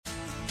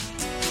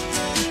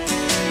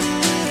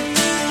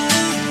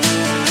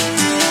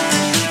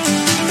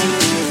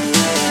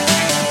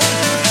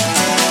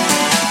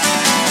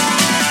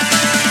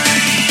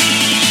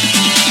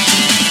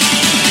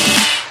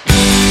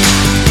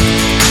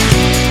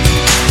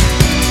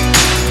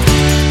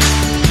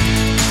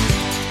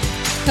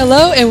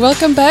Hello and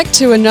welcome back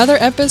to another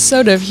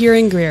episode of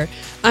Hearing Greer.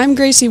 I'm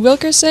Gracie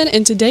Wilkerson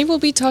and today we'll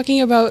be talking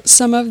about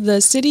some of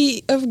the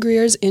City of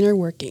Greer's inner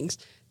workings.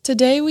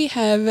 Today we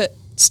have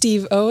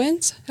Steve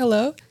Owens.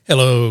 Hello.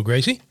 Hello,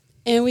 Gracie.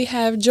 And we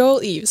have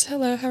Joel Eves.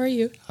 Hello, how are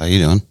you? How you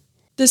doing?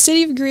 The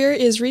City of Greer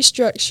is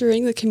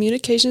restructuring the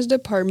communications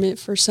department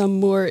for some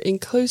more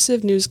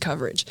inclusive news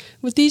coverage.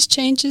 With these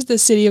changes, the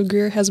City of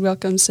Greer has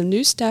welcomed some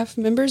new staff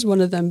members, one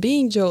of them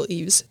being Joel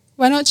Eves.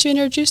 Why don't you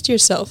introduce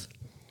yourself?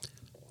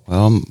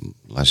 Well,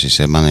 like you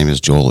said, my name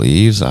is Joel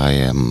Eves. I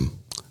am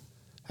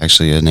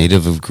actually a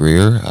native of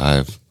Greer.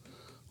 I've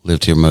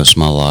lived here most of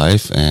my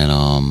life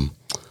and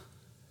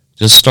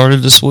just started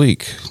this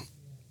week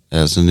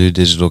as the new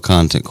digital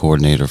content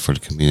coordinator for the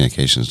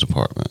communications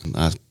department.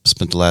 I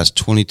spent the last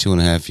 22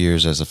 and a half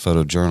years as a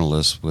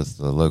photojournalist with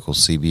the local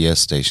CBS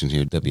station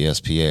here,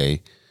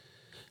 WSPA,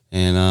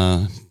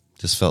 and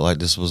just felt like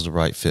this was the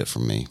right fit for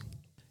me.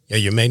 Yeah,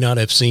 you may not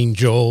have seen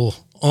Joel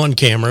on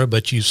camera,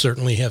 but you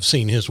certainly have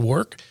seen his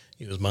work.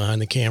 He was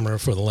behind the camera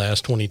for the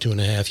last 22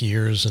 and a half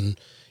years and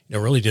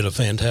really did a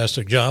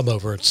fantastic job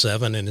over at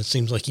 7, and it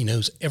seems like he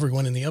knows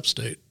everyone in the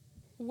upstate.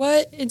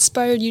 What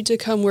inspired you to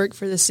come work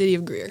for the City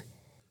of Greer?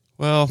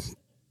 Well,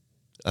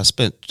 I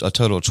spent a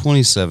total of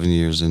 27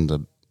 years in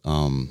the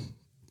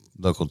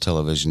local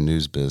television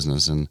news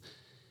business, and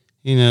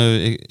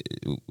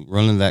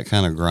running that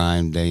kind of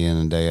grind day in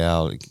and day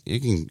out,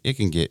 it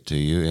can get to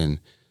you. And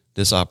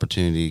this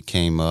opportunity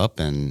came up,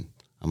 and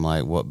I'm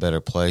like, what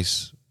better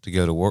place to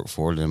go to work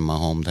for than my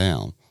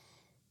hometown,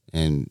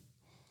 and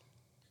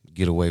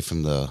get away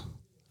from the,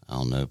 I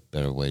don't know,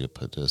 better way to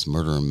put this,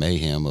 murder and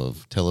mayhem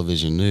of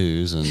television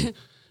news, and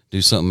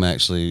do something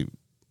actually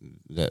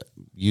that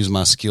use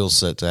my skill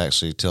set to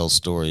actually tell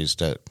stories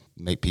that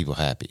make people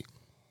happy.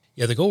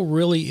 Yeah, the goal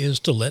really is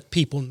to let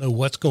people know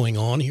what's going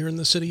on here in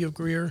the City of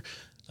Greer.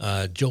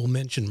 Joel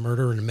mentioned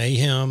murder and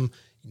mayhem.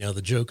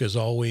 The joke is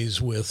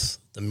always with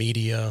the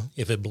media,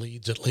 if it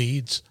bleeds, it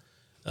leads.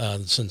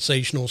 The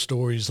sensational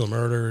stories, the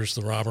murders,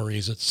 the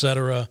robberies,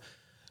 etc.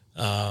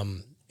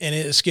 And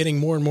it's getting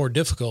more and more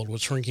difficult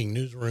with shrinking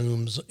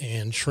newsrooms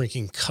and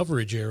shrinking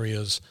coverage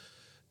areas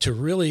to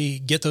really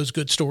get those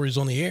good stories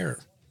on the air.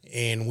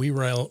 And we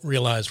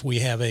realize we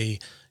have an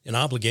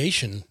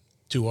obligation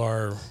to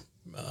our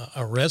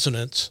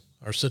residents,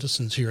 our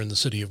citizens here in the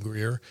City of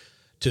Greer,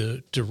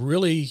 to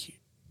really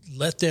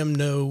let them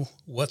know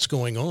what's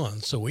going on.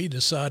 So we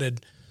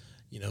decided,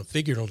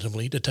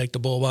 figuratively, to take the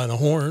bull by the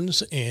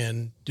horns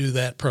and do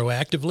that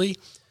proactively.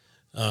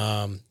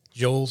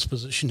 Joel's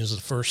position is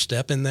the first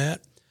step in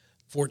that.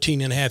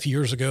 14 and a half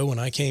years ago, when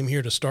I came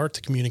here to start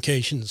the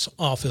communications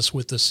office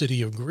with the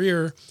City of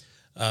Greer,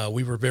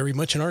 we were very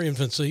much in our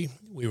infancy.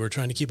 We were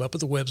trying to keep up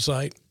with the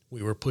website.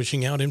 We were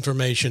pushing out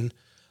information.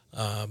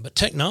 But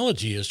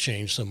technology has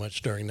changed so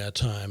much during that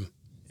time.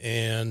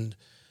 And,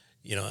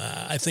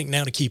 I think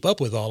now to keep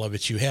up with all of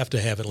it, you have to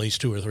have at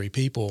least 2 or 3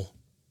 people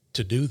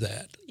to do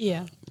that.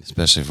 Yeah.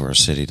 Especially for a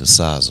city the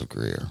size of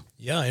Greer.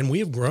 Yeah, and we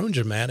have grown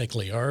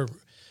dramatically. Our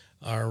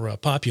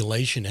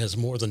population has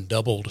more than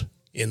doubled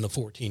in the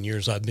 14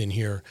 years I've been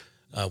here.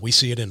 We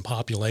see it in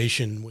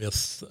population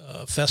with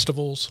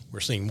festivals. We're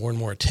seeing more and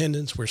more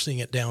attendance. We're seeing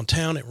it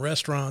downtown at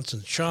restaurants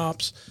and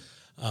shops.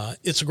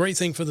 It's a great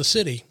thing for the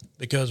city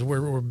because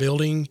we're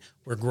building,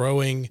 we're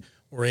growing,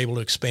 we're able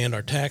to expand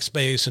our tax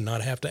base and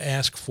not have to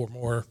ask for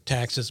more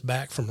taxes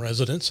back from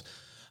residents.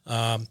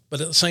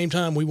 But at the same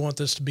time, we want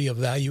this to be a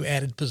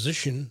value-added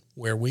position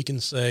where we can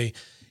say,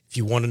 if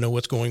you want to know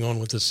what's going on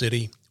with the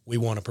city, we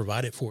want to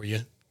provide it for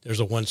you.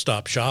 There's a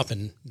one-stop shop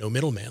and no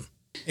middleman.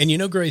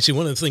 And Gracie,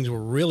 one of the things we're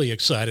really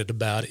excited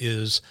about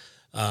is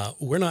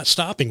we're not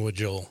stopping with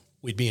Joel.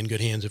 We'd be in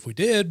good hands if we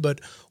did, but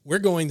we're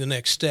going the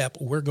next step.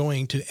 We're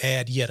going to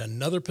add yet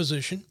another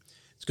position.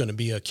 It's going to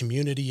be a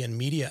community and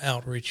media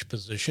outreach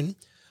position.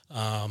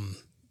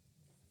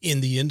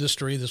 In the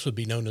industry, this would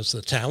be known as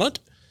the talent.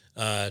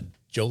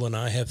 Joel and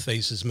I have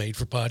faces made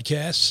for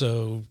podcasts,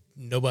 so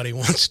nobody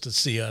wants to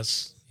see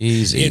us.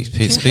 Easy.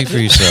 Speak for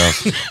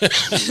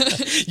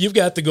yourself. You've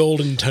got the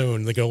golden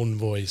tone, the golden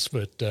voice,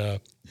 but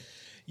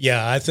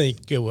I think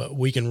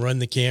we can run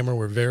the camera.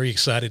 We're very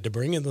excited to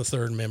bring in the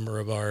third member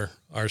of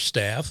our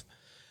staff.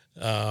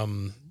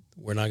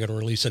 We're not going to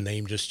release a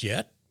name just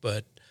yet,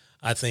 but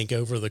I think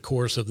over the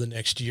course of the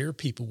next year,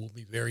 people will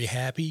be very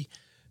happy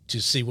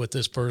to see what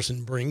this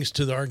person brings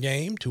to our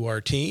game, to our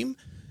team,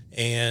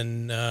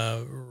 and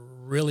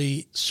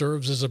really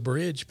serves as a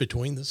bridge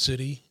between the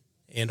city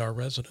and our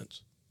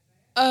residents.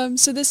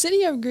 So the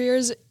City of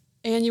Greer's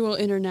annual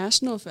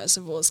International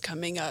Festival is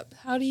coming up.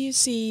 How do you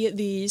see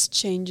these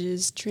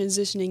changes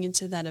transitioning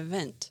into that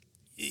event?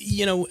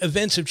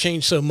 Events have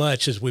changed so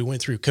much as we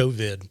went through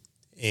COVID,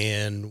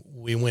 and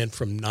we went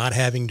from not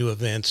having to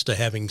events to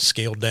having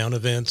scaled down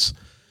events.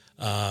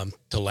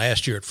 To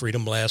last year at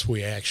Freedom Blast,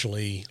 we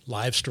actually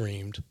live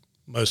streamed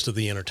most of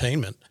the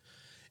entertainment.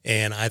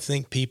 And I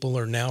think people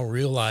are now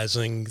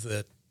realizing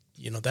that,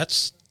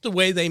 that's the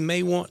way they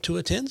may want to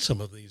attend some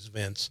of these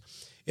events.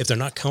 If they're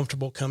not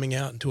comfortable coming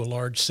out into a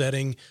large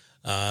setting,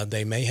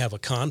 They may have a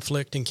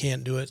conflict and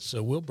can't do it,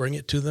 so we'll bring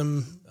it to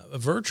them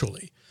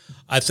virtually.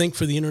 I think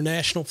for the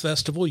International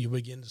Festival, you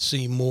begin to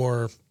see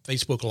more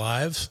Facebook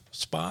Live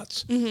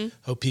spots.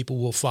 Hope people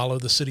will follow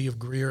the City of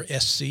Greer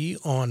SC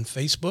on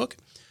Facebook.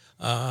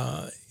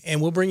 And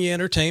we'll bring you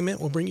entertainment.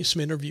 We'll bring you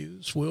some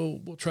interviews.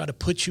 We'll try to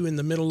put you in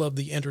the middle of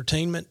the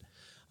entertainment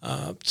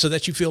so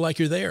that you feel like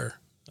you're there.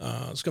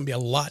 There's going to be a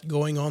lot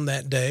going on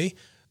that day.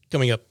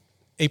 Coming up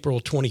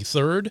April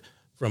 23rd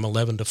from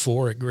 11 to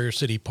 4 at Greer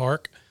City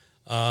Park.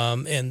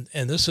 And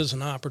this is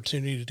an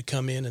opportunity to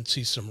come in and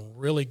see some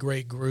really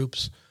great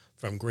groups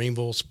from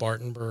Greenville,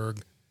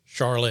 Spartanburg,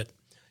 Charlotte,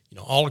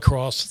 all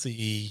across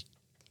the,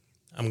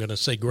 I'm going to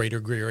say, greater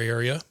Greer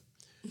area.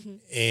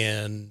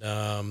 And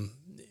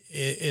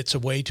it's a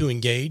way to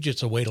engage.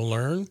 It's a way to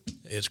learn.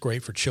 It's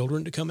great for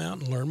children to come out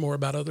and learn more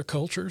about other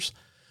cultures.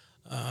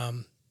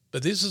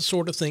 But these are the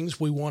sort of things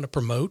we want to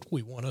promote.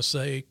 We want to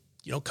say,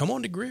 come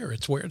on to Greer.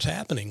 It's where it's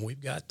happening.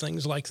 We've got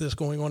things like this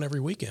going on every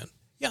weekend.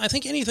 Yeah, I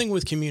think anything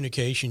with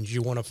communications,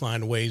 you want to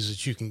find ways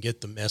that you can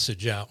get the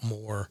message out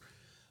more.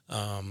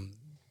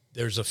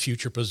 There's a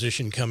future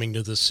position coming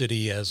to the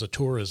city as a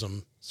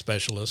tourism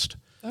specialist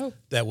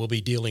that will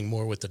be dealing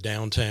more with the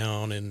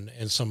downtown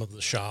and some of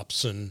the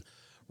shops and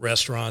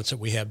restaurants that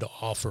we have to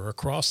offer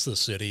across the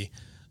city.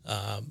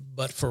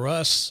 But for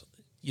us,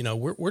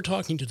 we're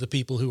talking to the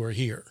people who are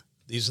here.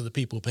 These are the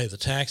people who pay the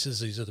taxes.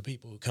 These are the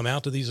people who come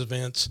out to these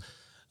events.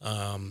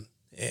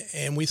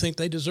 And we think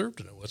they deserve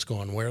to know what's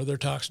going on, where are their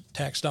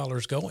tax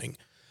dollars going.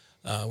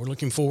 We're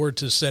looking forward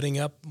to setting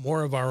up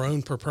more of our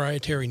own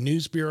proprietary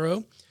news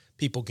bureau.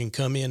 People can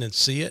come in and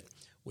see it.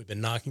 We've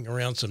been knocking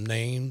around some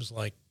names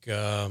like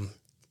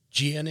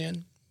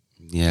GNN.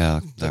 Yeah,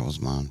 that was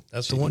mine.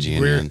 That's the one,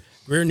 GNN.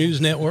 Greer News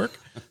Network.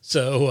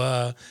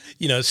 So,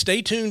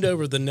 stay tuned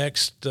over the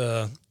next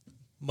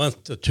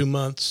month to 2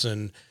 months,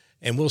 and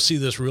we'll see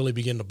this really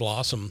begin to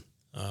blossom.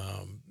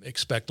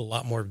 Expect a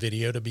lot more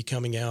video to be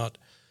coming out.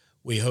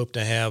 We hope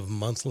to have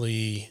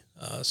monthly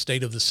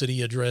State of the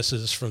City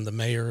addresses from the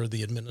mayor,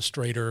 the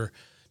administrator,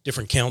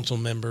 different council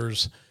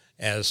members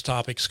as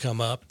topics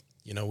come up.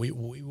 We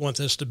want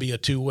this to be a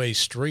two-way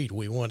street.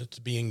 We want it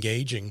to be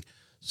engaging.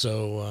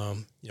 So,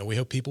 we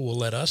hope people will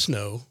let us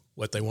know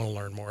what they want to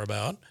learn more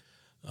about.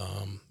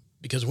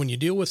 Because when you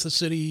deal with the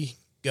city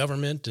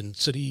government and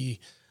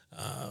city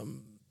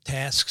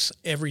tasks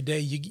every day,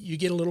 you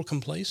get a little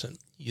complacent.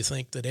 You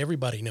think that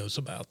everybody knows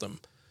about them.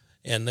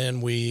 And then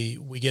we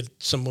get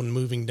someone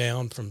moving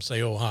down from,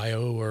 say,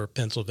 Ohio or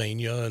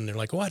Pennsylvania, and they're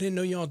like, I didn't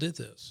know y'all did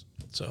this.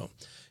 So,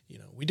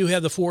 we do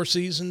have the 4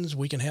 seasons.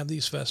 We can have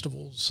these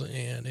festivals,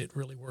 and it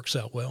really works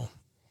out well.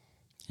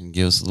 And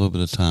give us a little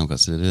bit of time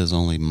because it is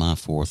only my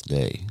 4th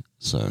day.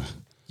 So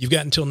you've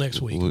got until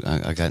next week.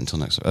 I got until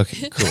next week.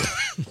 Okay, cool.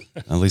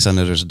 At least I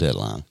know there's a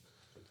deadline.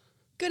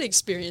 Good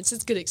experience.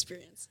 It's good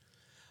experience.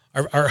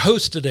 Our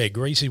host today,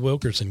 Gracie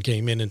Wilkerson,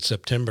 came in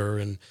September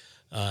and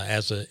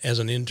as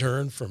an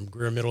intern from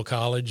Greer Middle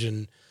College,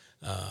 and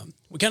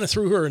we kind of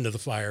threw her into the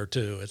fire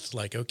too. It's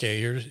like, okay,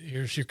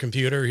 here's your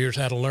computer. Here's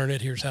how to learn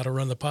it. Here's how to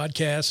run the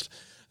podcast.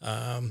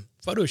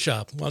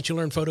 Photoshop. Why don't you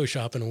learn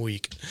Photoshop in a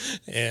week?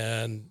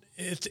 And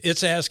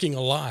it's asking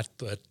a lot,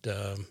 but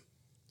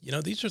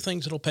these are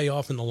things that'll pay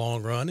off in the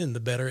long run. And the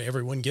better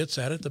everyone gets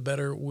at it, the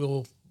better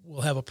we'll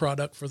have a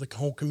product for the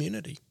whole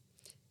community.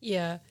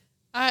 Yeah.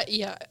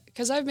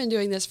 Because I've been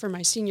doing this for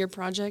my senior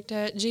project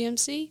at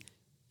GMC,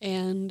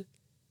 and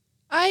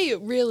I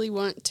really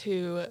want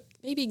to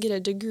maybe get a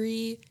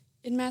degree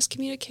in mass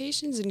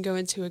communications and go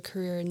into a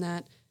career in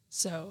that.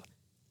 So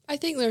I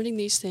think learning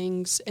these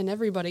things and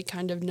everybody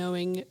kind of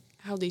knowing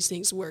how these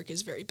things work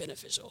is very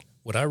beneficial.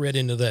 What I read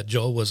into that,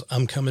 Joel, was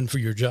I'm coming for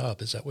your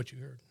job. Is that what you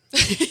heard?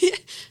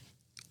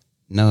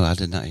 No, I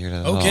did not hear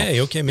that at all.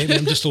 Okay. Maybe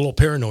I'm just a little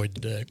paranoid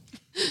today.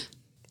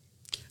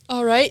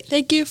 All right.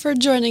 Thank you for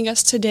joining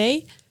us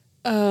today.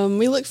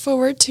 We look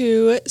forward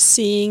to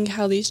seeing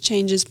how these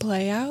changes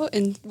play out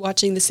and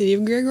watching the city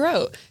of Greer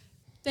grow.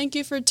 Thank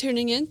you for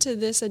tuning in to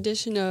this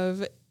edition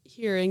of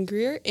Here in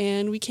Greer,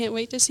 and we can't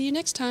wait to see you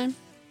next time.